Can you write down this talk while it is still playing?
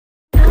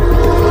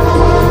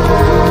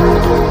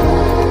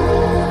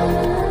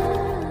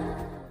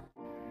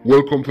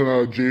Welcome to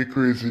another J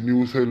Crazy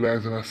News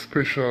Headlines on a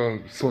special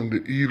Sunday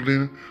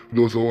evening for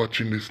those who are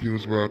watching this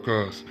news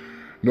broadcast.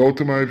 Now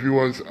to my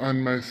viewers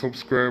and my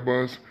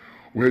subscribers,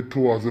 we head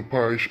towards the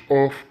parish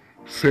of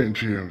St.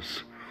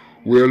 James,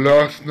 where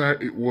last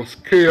night it was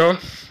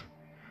chaos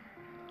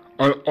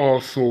and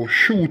also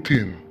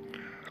shooting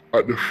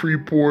at the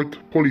Freeport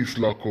police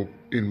lockup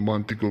in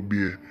Montego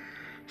Bay,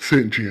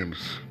 St.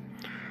 James.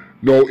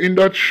 Now in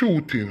that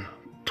shooting,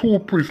 2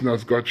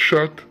 prisoners got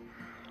shot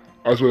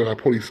as well as a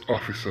police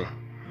officer.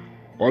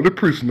 One the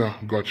prisoner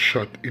got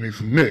shot in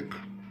his neck.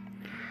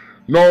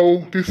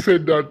 Now, they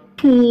said that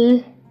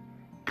 2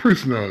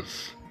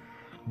 prisoners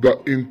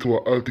got into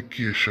an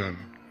altercation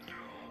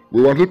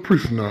where one of the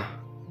prisoner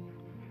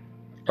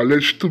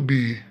alleged to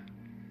be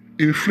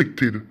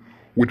inflicted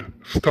with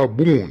stab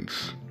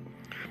wounds.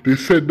 They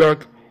said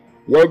that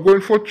while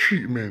going for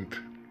treatment,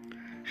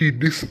 he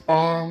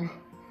disarmed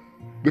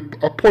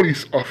a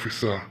police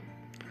officer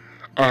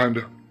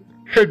and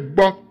head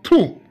back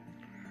to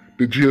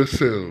the jail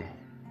cell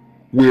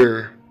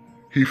where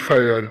he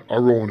fired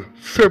around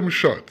 7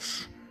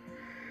 shots,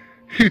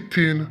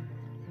 hitting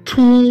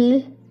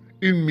 2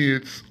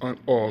 inmates and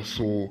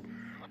also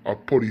a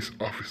police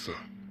officer.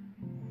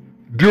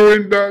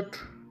 During that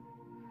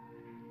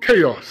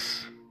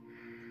chaos,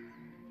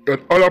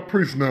 and other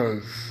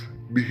prisoners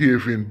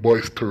behaving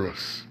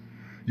boisterous,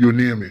 you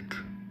name it.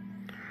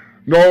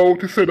 Now,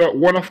 to say that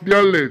one of the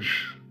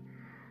alleged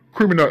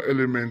criminal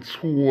elements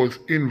who was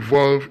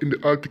involved in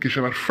the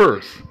altercation at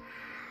first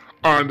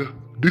and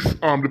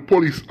disarmed the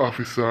police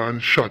officer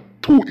and shot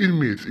 2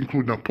 inmates,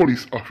 including a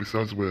police officer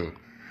as well,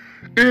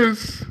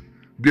 is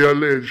the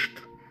alleged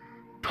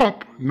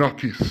top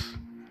knockers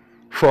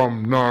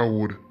from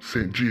Norwood,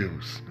 St.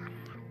 James,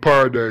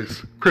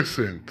 Paradise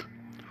Crescent,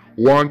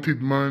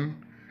 wanted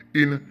man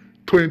in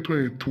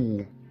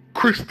 2022,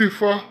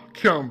 Christopher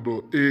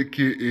Campbell,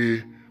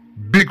 aka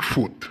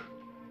Bigfoot.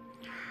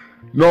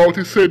 Now it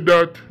is said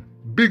that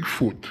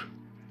Bigfoot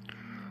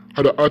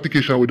had an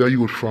altercation with a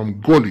youth from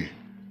Gully,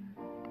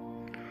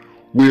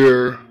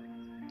 where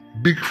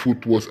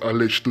Bigfoot was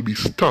alleged to be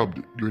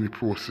stabbed during the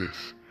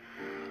process.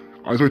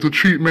 As well to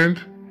treatment,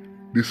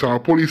 this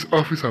police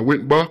officer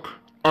went back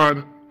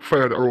and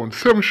fired around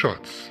 7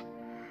 shots,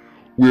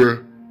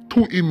 where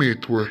 2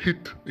 inmates were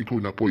hit,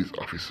 including a police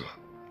officer.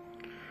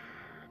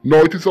 Now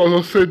it is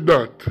also said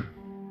that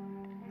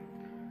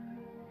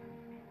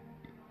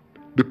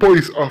the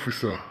police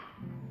officer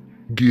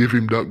gave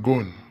him that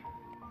gun.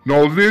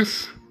 Now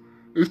this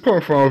is coming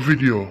from a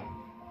video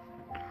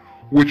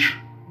which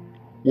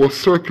was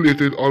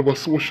circulated all over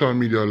social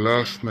media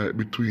last night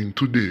between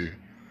today,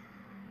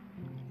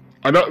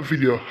 and that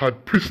video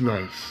had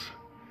prisoners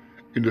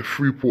in the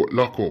Freeport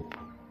lockup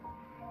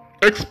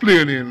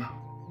explaining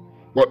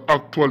what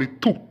actually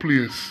took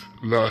place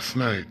last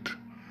night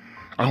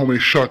and how many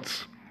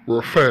shots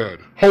were fired.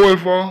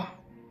 However,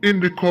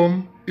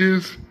 Indicom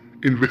is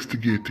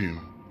investigating.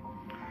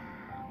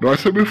 Now I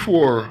said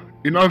before,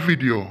 in a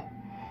video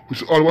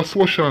which is all over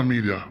social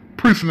media,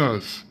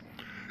 prisoners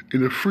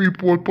in the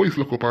Freeport police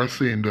lockup are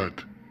saying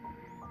that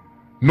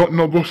nothing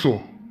no go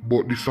so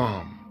but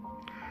disarm.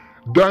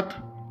 That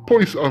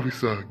police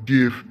officer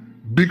gave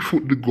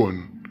Bigfoot the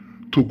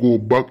gun to go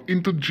back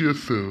into jail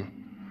cell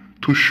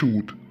to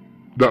shoot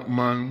that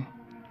man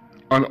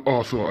and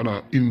also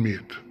an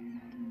inmate.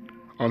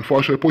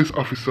 Unfortunately, the police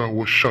officer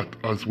was shot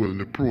as well in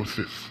the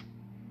process.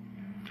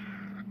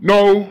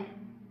 Now,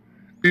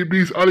 if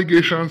these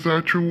allegations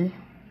are true,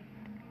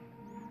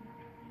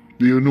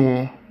 do you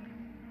know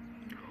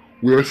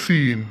we are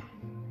seeing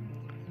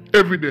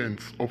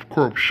evidence of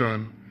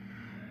corruption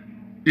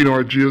in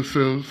our jail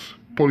cells,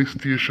 police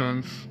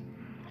stations,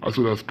 as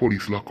well as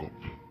police lockup,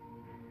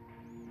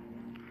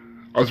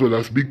 as well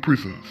as big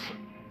prisons.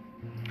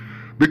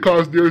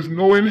 Because there is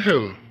no in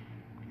hell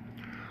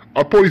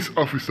a police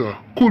officer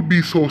could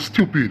be so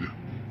stupid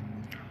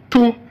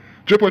to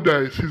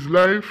jeopardize his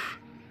life,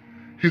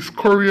 his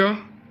career,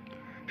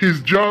 his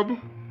job,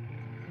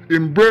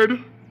 him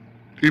bread,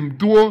 him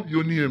door,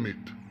 you name it,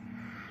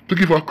 to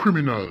give a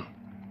criminal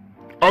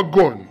a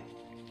gun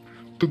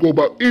to go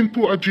back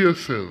into a jail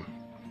cell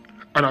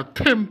and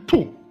attempt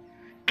to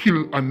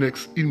kill a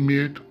next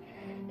inmate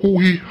who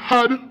he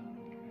had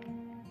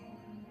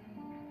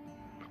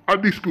a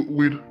dispute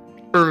with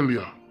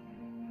earlier.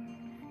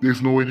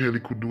 There's no way in hell he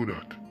could do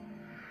that.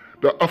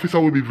 The officer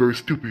will be very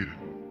stupid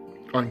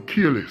and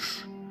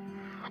careless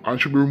and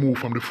should be removed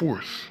from the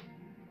force.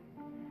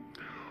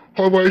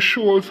 However, it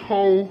shows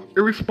how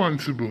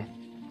irresponsible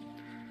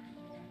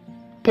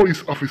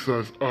police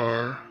officers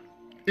are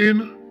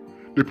in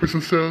the prison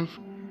cells,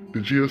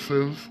 the jail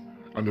cells,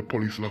 and the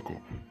police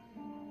lockup.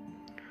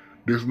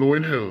 There's no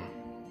in hell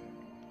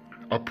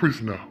a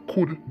prisoner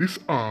could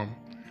disarm,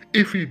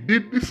 if he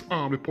did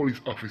disarm the police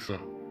officer,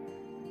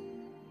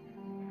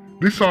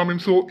 disarm him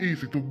so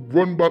easy to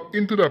run back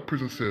into that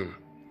prison cell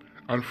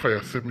and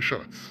fire 7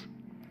 shots.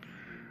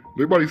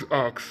 Everybody's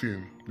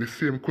asking the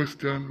same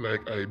question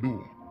like I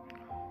do.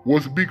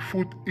 Was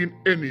Bigfoot in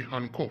any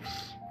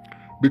handcuffs?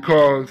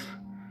 Because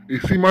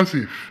it seems as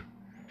if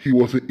he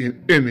wasn't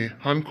in any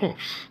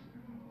handcuffs.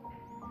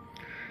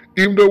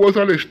 Even though he was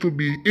alleged to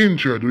be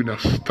injured during a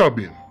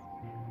stabbing,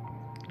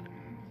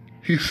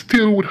 he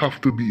still would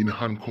have to be in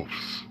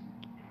handcuffs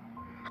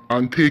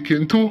and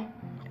taken to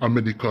a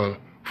medical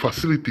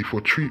facility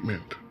for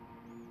treatment.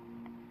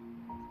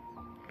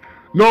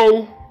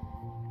 Now,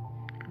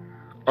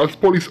 as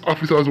police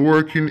officers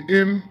working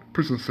in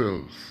prison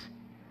cells,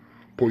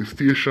 police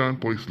station,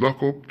 police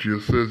lockup, jail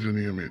cells, you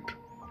name it,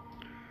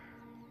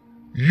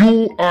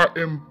 you are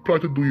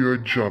employed to do your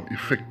job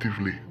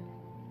effectively.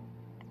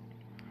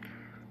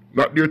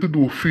 Not there to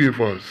do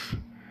favors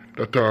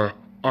that are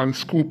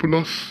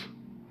unscrupulous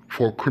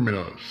for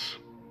criminals.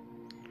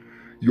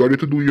 You are there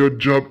to do your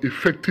job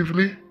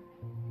effectively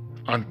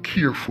and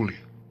carefully.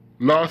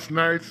 Last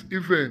night's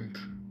event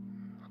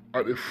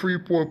at the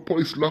Freeport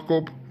Police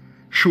Lockup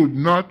should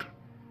not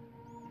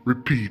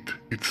repeat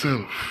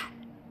itself.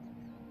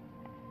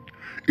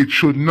 It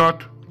should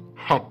not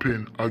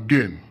happen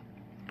again.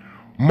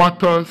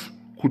 Matters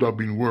could have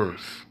been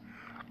worse.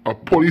 A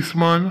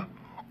policeman,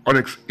 an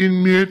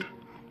ex-inmate,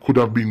 could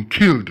have been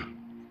killed.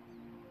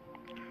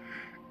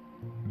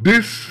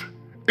 This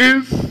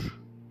is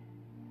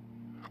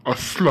a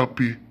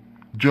sloppy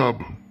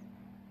job.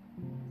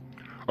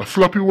 A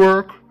sloppy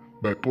work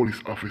by police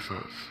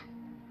officers.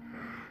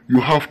 You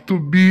have to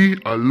be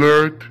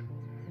alert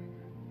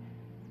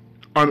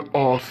and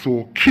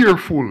also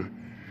careful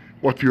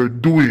what you're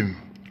doing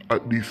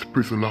at these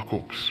prison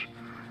lockups.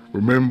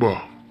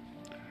 Remember,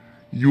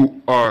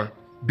 you are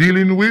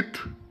dealing with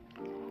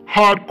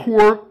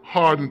hardcore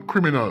hardened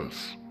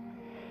criminals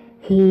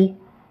who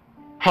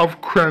have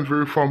crimes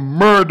ranging from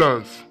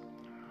murders,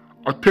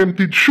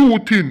 attempted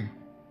shooting.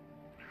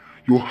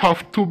 You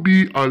have to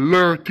be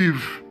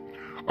alertive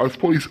as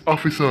police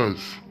officers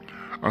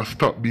and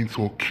stop being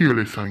so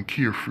careless and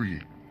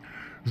carefree.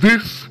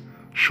 This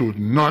should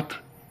not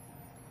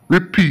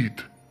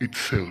repeat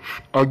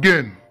itself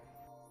again.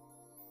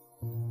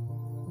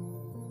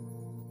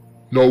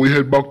 Now we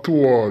head back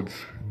towards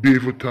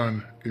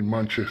Davidton in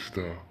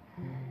Manchester,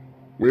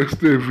 where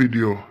yesterday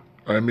video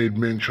I made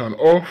mention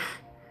of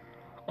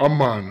a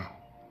man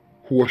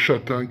who was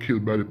shot and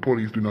killed by the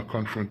police during a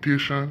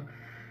confrontation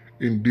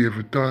in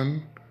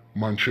Davidton,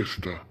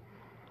 Manchester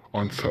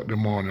on Saturday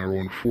morning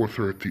around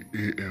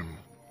 4:30 a.m.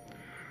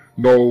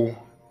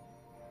 Now,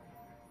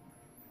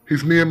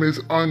 his name is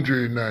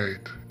Andre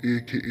Knight,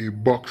 aka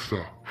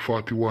Boxer,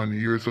 41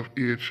 years of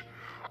age,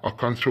 a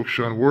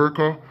construction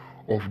worker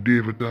of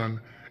Davidton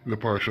in the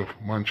parish of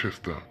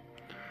Manchester.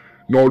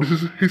 Now, this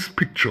is his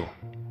picture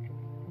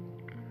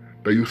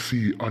that you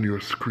see on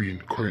your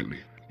screen currently.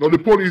 Now, the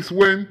police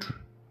went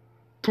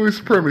to his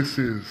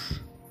premises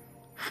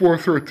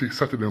 4:30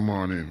 Saturday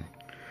morning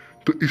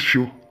to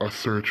issue a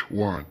search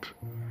warrant,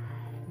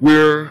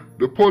 where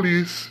the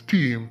police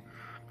team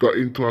got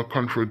into a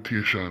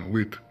confrontation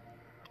with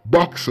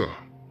Boxer.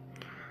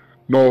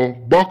 Now,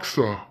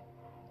 Boxer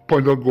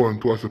pointed a gun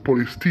towards the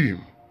police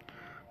team.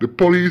 The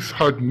police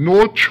had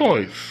no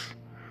choice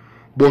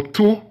but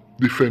to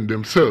defend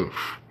themselves,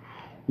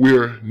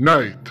 where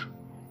Knight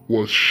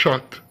was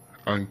shot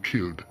and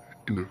killed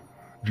in the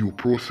due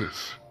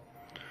process.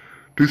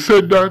 They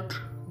said that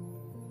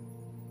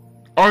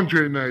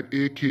Andre Knight,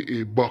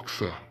 aka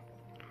Boxer,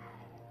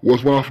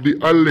 was one of the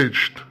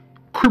alleged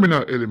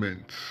criminal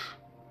elements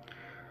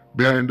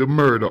behind the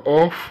murder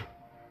of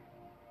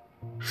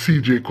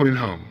CJ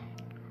Cunningham,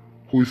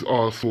 who is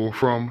also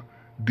from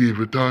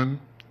Davidton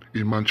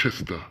in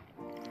Manchester.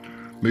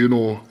 Now, you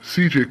know,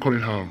 CJ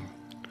Cunningham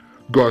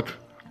got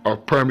a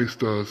Prime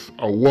Minister's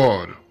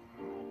award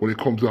when it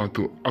comes down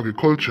to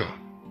agriculture,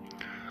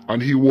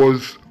 and he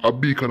was a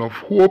beacon of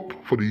hope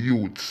for the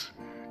youths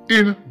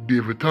in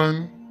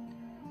Davidton,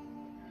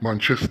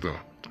 Manchester.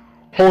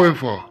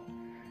 However,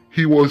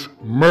 he was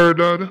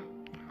murdered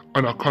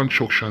on a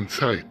construction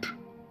site.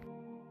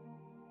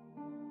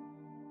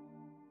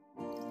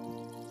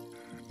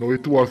 Now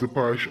it was the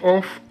parish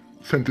of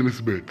St.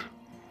 Elizabeth,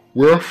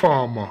 where a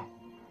farmer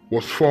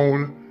was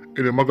found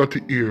in the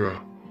Magati area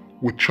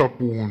with chop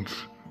wounds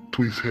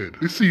to his head.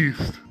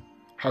 Deceased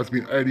has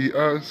been ID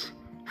as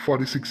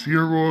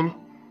 46-year-old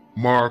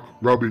Mark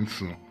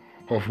Robinson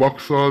of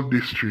Vauxhall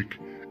District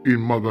in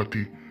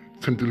Magati,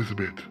 St.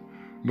 Elizabeth.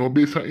 Now,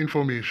 based on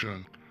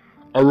information,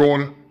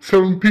 around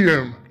 7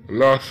 p.m.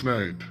 last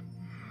night,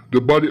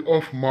 the body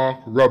of Mark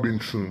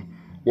Robinson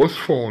was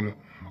found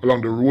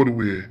along the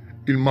roadway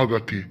in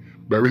Magati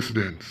by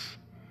residents.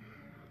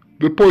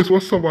 The police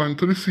was summoned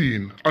to the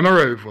scene. On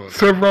arrival,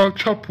 several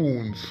chop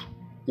wounds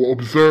were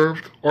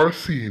observed or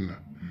seen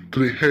to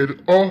the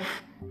head of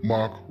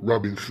Mark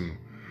Robinson.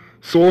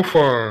 So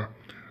far,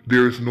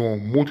 there is no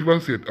motive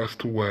as yet as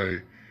to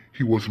why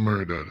he was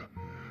murdered.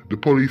 The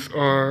police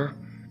are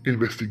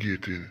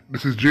investigating.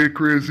 This is J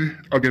Crazy.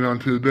 Again,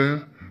 until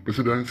then,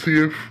 President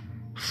safe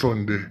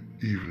Sunday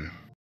evening.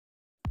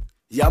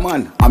 Yeah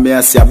man, I'm here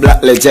to see a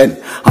black legend.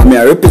 I'm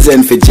here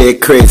represent for J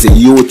Crazy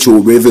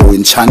YouTube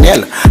reviewing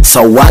channel.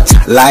 So what?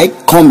 Like,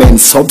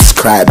 comment,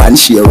 subscribe and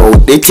share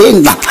out the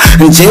thing.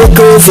 J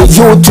Crazy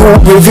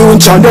YouTube review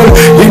channel,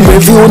 in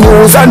review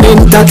news and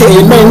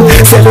entertainment,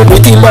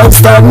 celebrity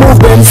lifestyle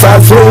movement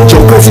fast flow.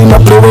 J Crazy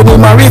not play when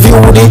him a review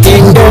the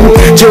thing them.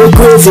 J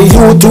Crazy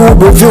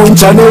YouTube review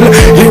channel,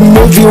 in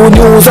review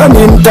news and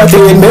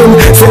entertainment,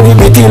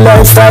 celebrity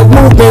lifestyle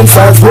movement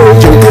fast flow.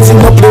 J Crazy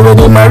not play when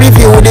him a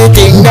review the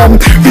thing them.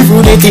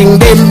 Review the thing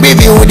them,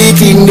 review the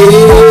thing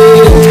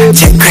them.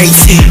 J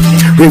Crazy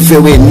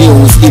reviewing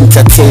news,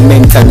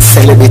 entertainment and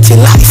celebrity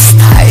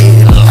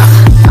lifestyle.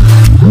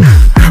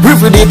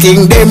 Review the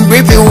thing them,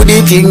 review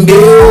the thing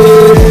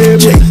them.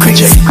 J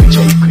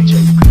Crazy.